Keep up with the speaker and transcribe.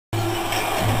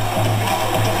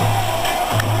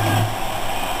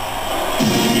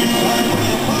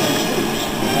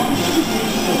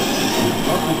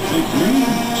the green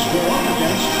score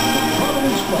against the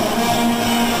Providence Friars.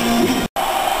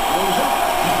 Goes up.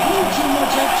 Too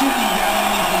much activity down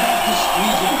there. He forgot to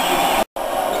squeeze it.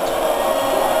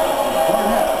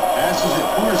 Barnett passes it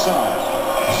far side.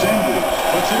 Sanders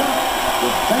puts it up. The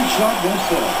bank shot won't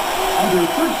fall. Under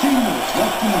 13 minutes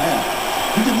left in the half.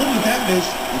 He can live with that miss,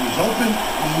 and he's open,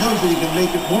 and he knows that he can make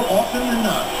it more often than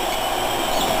not.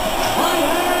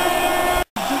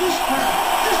 To this crowd,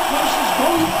 this place is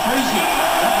going crazy.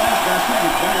 That last basket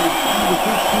was buried under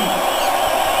 15.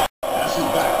 Passes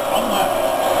back, on left.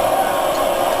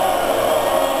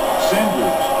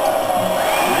 Sanders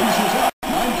raises up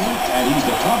 9 points, and he's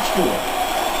the top scorer.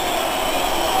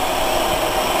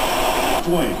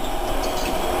 Wing.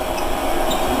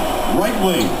 Right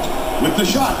wing with the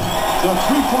shot. The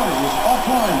three-pointer was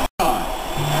offline.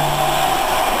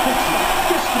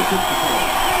 Gets the 54.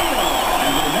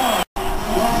 And they're now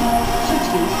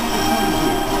 60-42.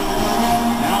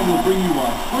 Now we'll bring you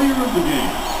our player of the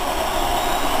game.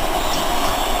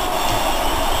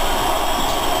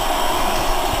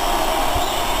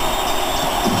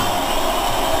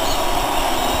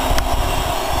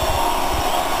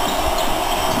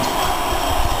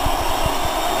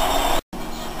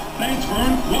 Thanks,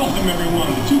 Vern. Welcome, everyone,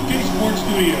 to 2K Sports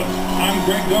Studios. I'm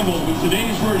Greg Gumbel with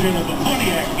today's version of the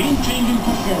Pontiac game-changing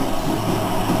performance.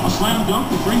 A slam dunk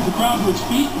that brings the crowd to its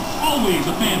feet, always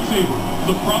a fan favorite.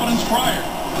 The Providence Friars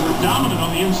were dominant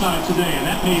on the inside today, and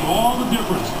that made all the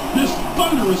difference. This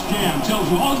thunderous jam tells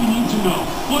you all you need to know.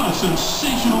 What a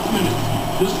sensational finish.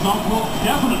 This dunk will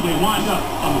definitely wind up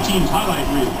on the team's highlight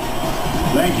reel.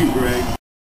 Thank you, Greg.